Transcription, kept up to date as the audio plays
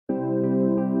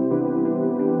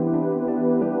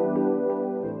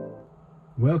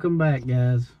Welcome back,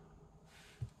 guys.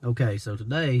 Okay, so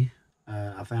today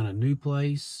I found a new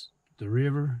place, the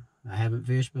river. I haven't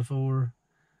fished before,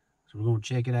 so we're going to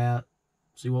check it out,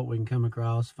 see what we can come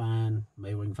across, find.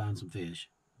 Maybe we can find some fish.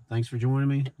 Thanks for joining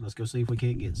me. Let's go see if we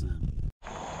can't get some.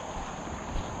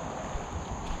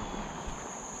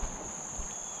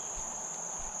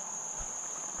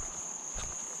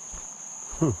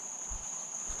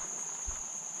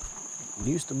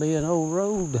 Used to be an old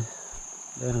road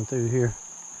down through here.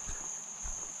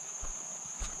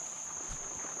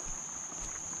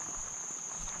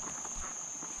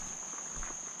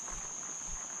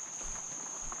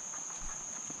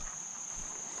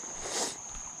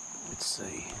 Let's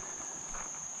see.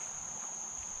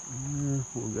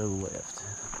 We'll go left.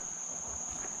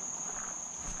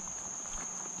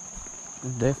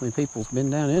 There's definitely people's been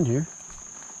down in here.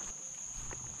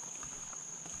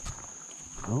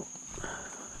 Oh.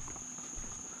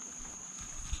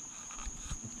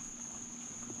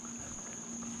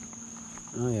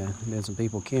 Oh yeah, there's some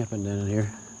people camping down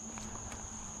here.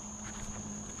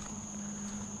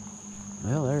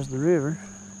 Well, there's the river.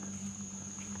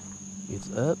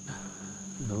 It's up,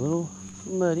 a little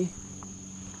muddy.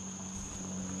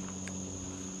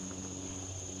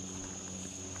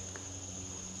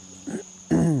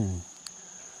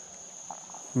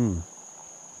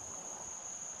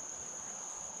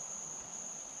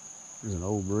 There's an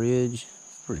old bridge.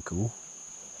 It's pretty cool.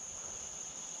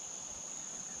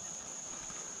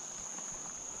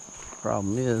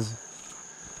 Problem is,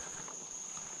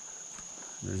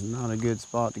 there's not a good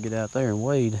spot to get out there and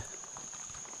wade.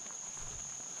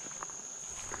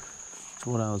 That's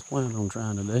what I was planning on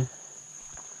trying to do.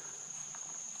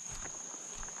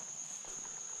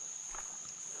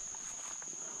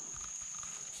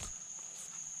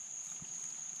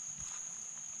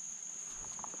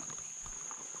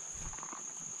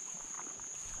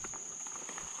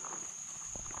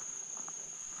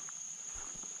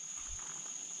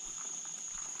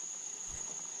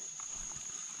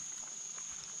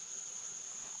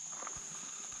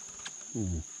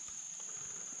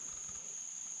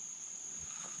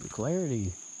 The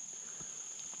clarity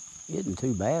isn't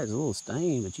too bad. It's a little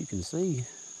stained, but you can see.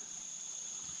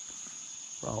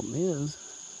 Problem is,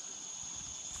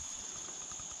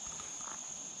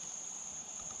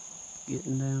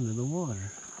 getting down to the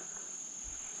water.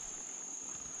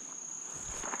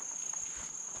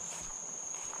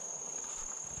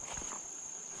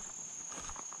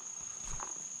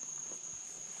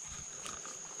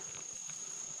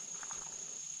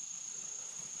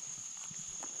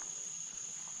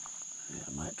 Yeah,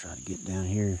 I might try to get down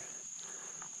here,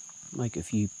 make a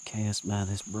few casts by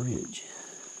this bridge.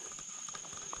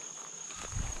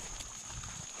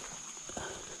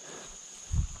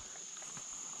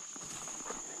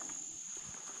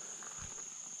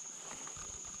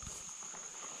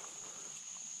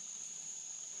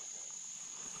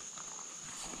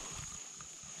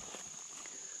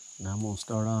 Now I'm going to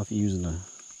start off using a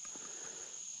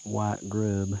white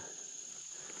grub.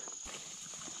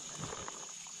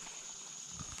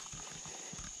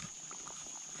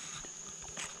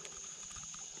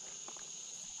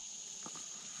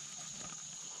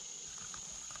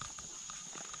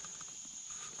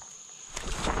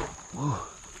 Whoa.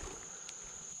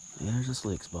 Yeah, there's a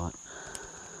slick spot.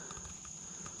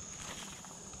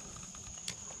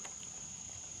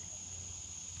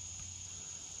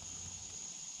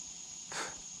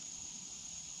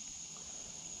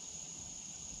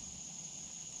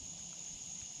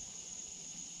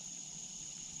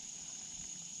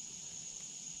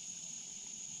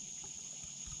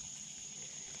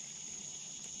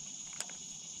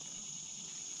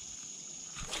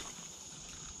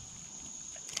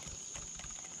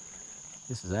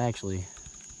 This is actually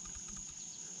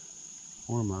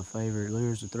one of my favorite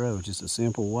lures to throw. It's just a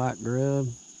simple white grub,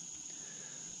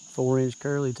 4-inch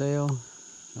curly tail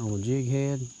on a jig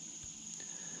head,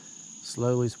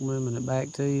 slowly swimming it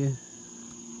back to you.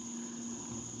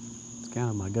 It's kind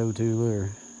of my go-to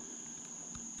lure.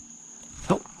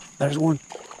 Oh, there's one.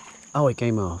 Oh, it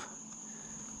came off.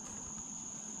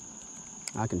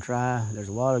 I can try. There's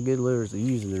a lot of good lures to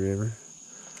use in the river.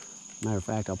 Matter of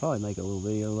fact, I'll probably make a little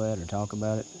video of that or talk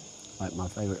about it, like my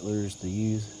favorite lures to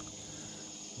use.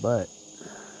 But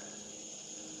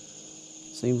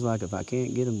seems like if I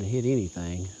can't get them to hit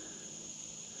anything,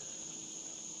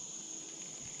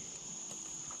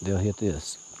 they'll hit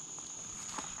this.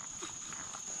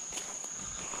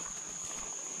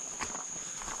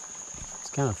 It's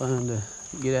kind of fun to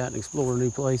get out and explore new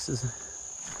places,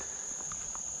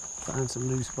 find some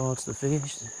new spots to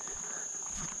fish.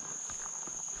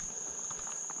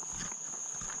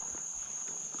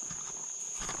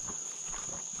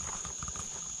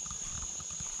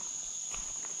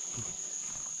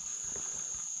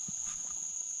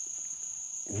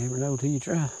 never know till you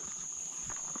try.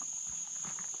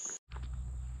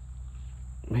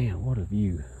 Man, what a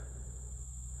view.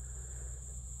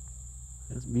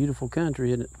 It's beautiful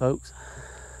country, isn't it, folks?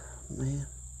 Man.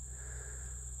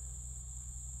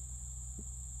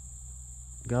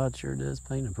 God sure does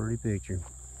paint a pretty picture.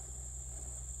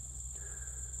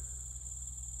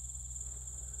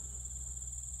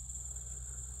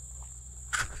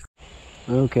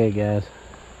 Okay, guys.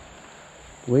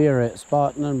 We are at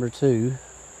spot number 2.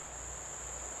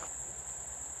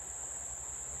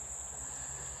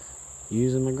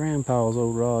 Using my grandpa's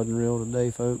old rod and reel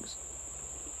today, folks.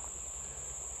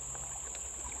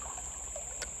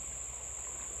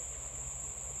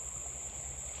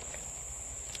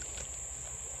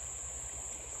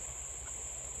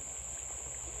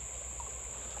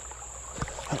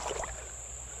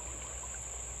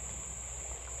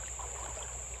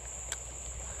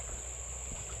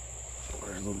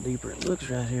 We're a little deeper it looks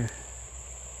right here.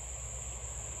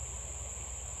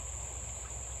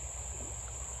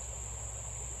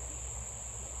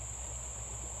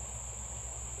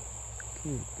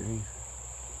 Good grief.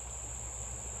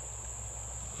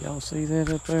 Y'all see that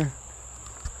up there?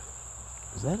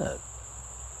 Is that a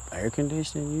air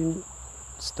conditioning unit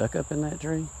stuck up in that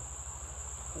tree?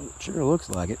 It sure looks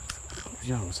like it. If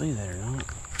y'all can see that or not.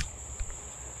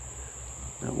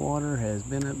 That water has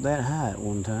been up that high at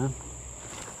one time.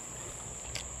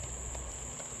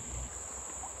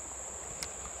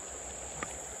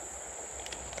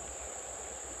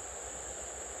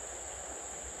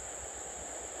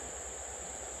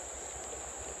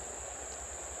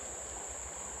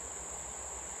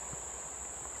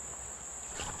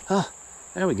 Ah,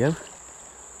 there we go.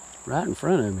 Right in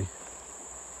front of me.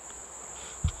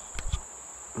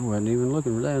 I wasn't even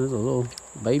looking for that. There's a little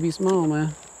baby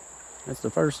smallmouth. That's the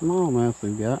first smallmouth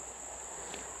we've got.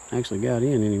 Actually got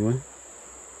in anyway.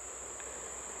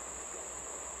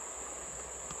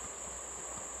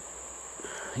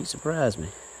 He surprised me.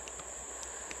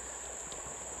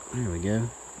 There we go.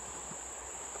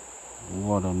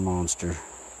 What a monster.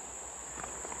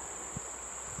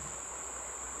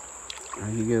 There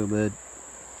you go, bud.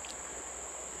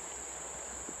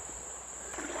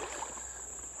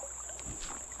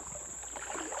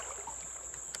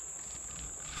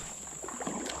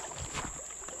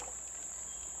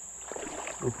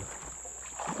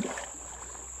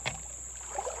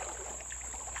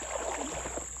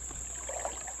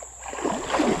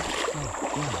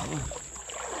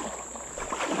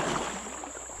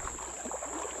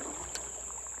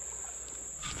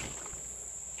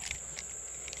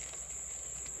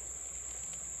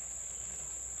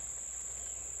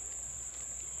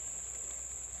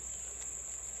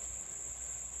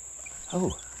 Oh,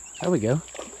 there we go.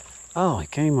 Oh, it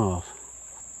came off.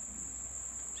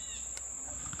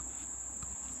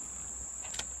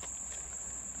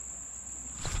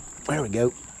 There we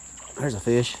go. There's a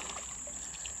fish.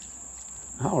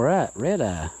 All right, red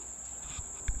eye.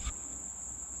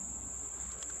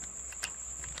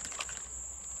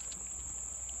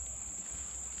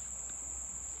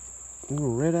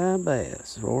 Little red eye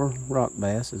bass, or rock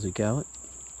bass as we call it.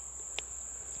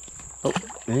 Oh,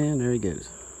 and there he goes.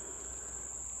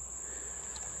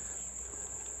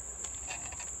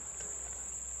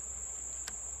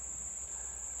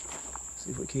 See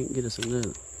if we can't get us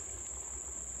another.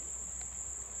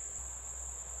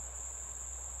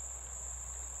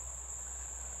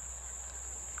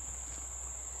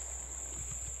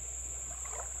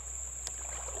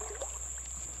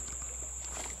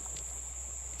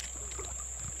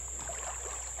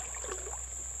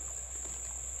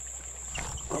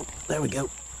 Oh, there we go.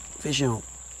 Fish on.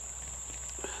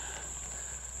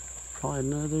 Probably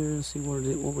another. Let's see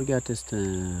what we got this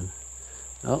time.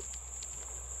 Oh.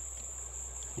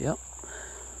 Yep.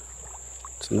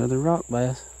 It's another rock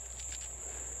bass.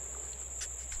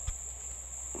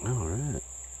 All right.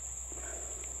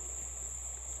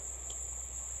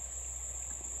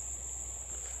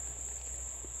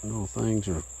 All things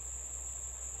are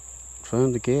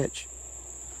fun to catch.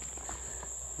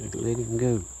 Let him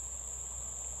go.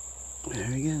 There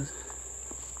he goes.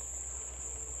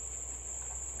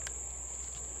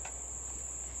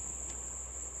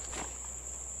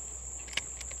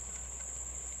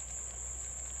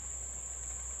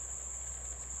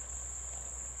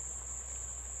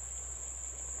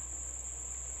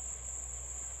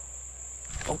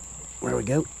 Oh, there we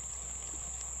go.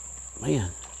 Man.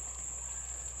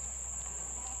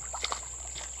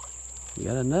 You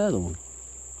got another one.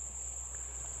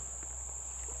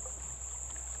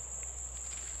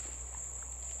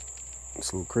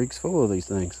 This little creek's full of these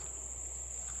things.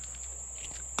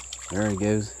 There he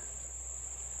goes.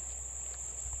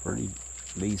 Pretty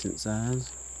Decent size.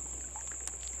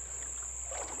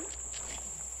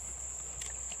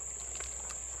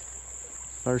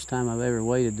 First time I've ever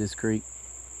waded this creek,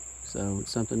 so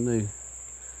it's something new.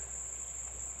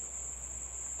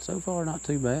 So far, not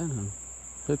too bad. I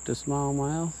hooked a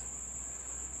smallmouth,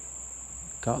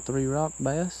 caught 3 rock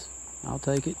bass. I'll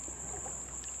take it.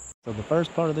 So the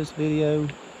first part of this video,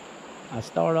 I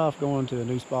start off going to a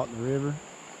new spot in the river.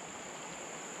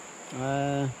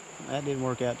 That didn't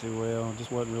work out too well. It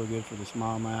just wasn't real good for the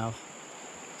smallmouth.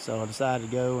 So I decided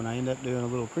to go, and I ended up doing a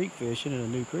little creek fishing in a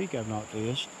new creek I've not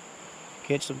fished.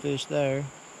 Catch some fish there,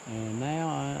 and now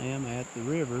I am at the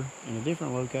river in a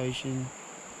different location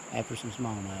after some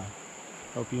smallmouth.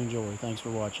 Hope you enjoy. Thanks for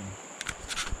watching.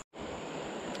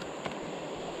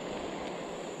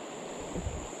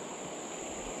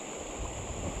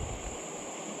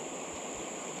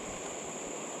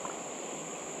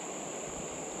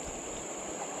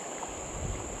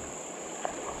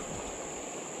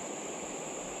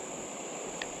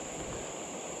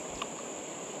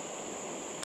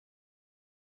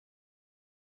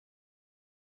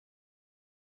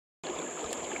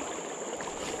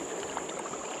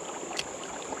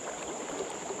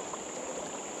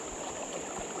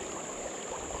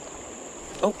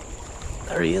 Oh,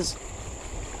 there he is.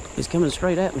 He's coming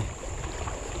straight at me.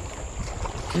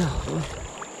 Golly.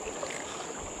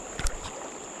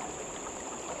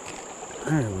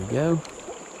 There we go.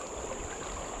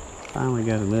 Finally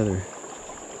got another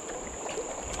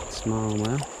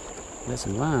smallmouth. Got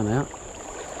some line out.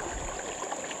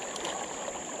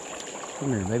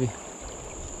 Come here, baby.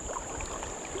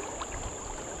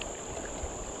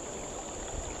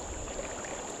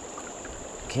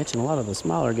 Catching a lot of the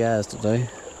smaller guys today.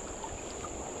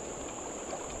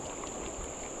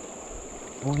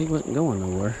 Well, he wasn't going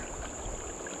nowhere.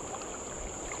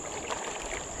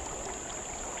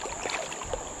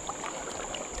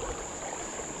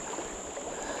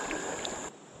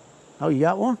 Oh, you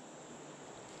got one?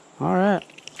 All right.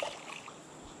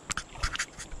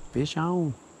 Fish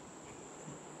on.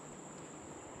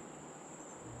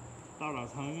 Thought I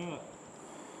was hung up.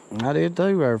 I did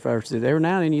too. Every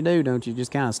now and then you do, don't you?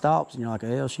 Just kind of stops and you're like,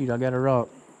 hell, shoot, I got a rock.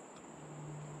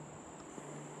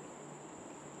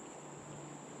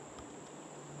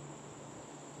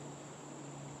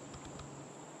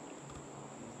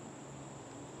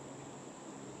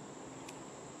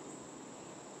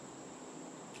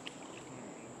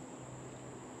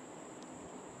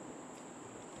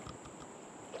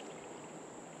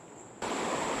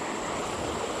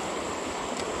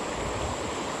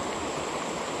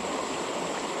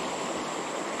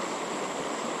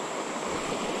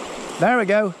 There we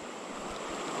go.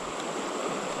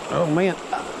 Oh man,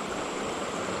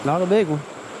 not a big one.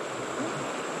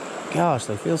 Gosh,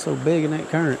 they feel so big in that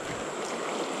current.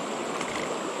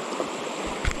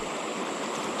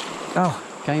 Oh,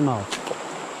 came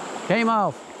off. Came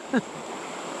off.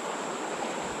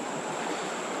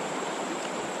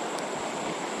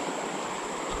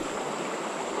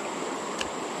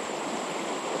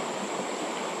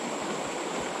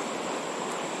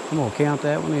 I'm gonna count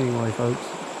that one anyway, folks.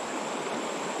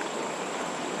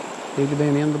 He'd have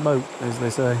been in the boat, as they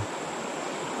say.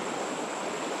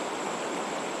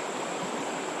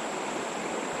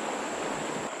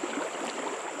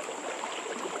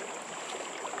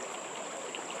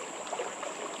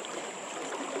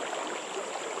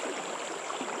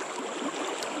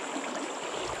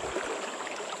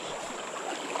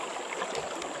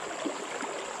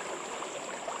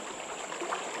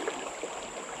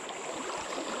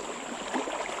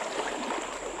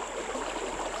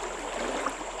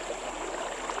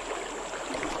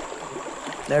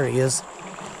 There he is.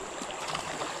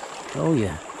 Oh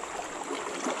yeah.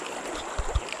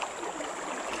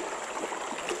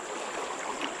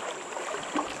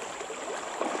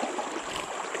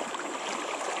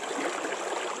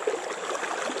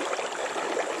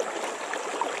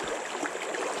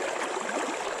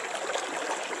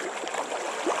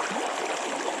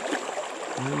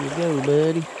 There you go,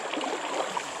 buddy.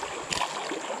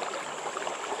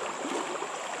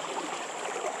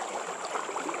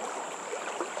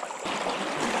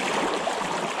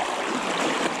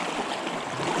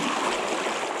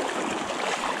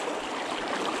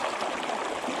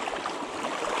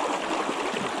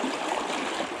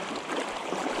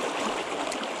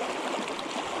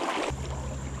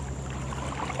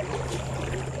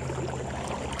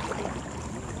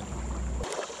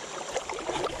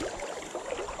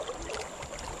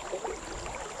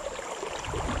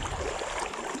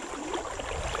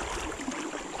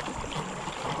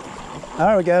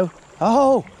 There we go.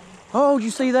 Oh, did you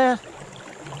see that?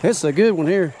 It's a good one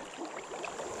here.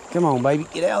 Come on, baby,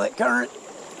 get out of that current.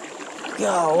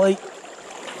 Golly.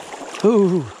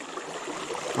 Ooh.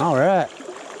 All right.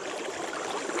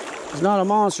 It's not a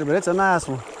monster, but it's a nice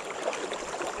one.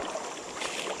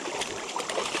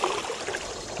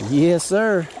 Yes,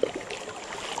 sir.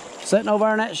 Sitting over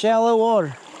in that shallow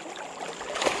water.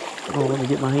 Oh, let me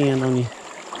get my hand on you.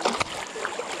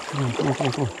 Come on, come on, come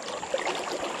on, come on.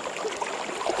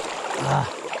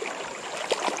 Ah.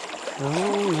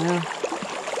 Oh, now.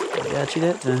 I got you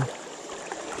that time.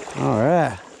 All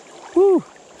right. Woo.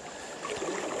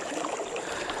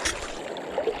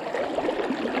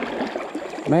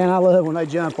 Man, I love when they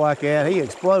jump like that. He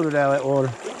exploded out of that water.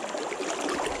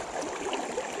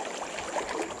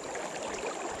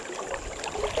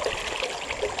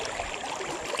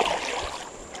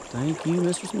 Thank you,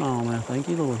 Mr. Smallmouth. Thank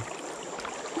you, Lord.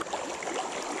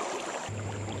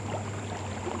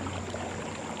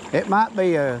 It might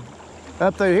be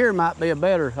up through here might be a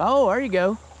better. Oh, there you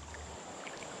go.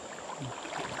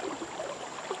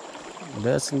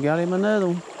 Dustin got him another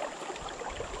one.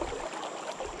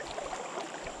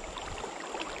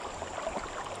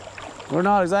 We're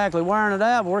not exactly wearing it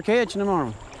out, but we're catching them,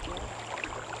 aren't we?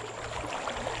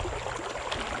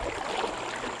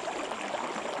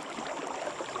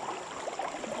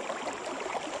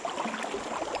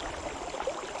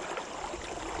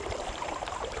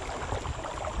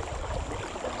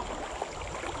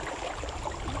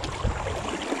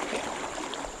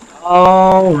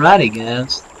 Alrighty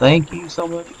guys, thank you so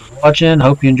much for watching.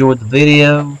 Hope you enjoyed the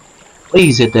video.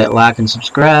 Please hit that like and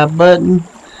subscribe button,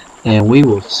 and we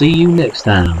will see you next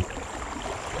time.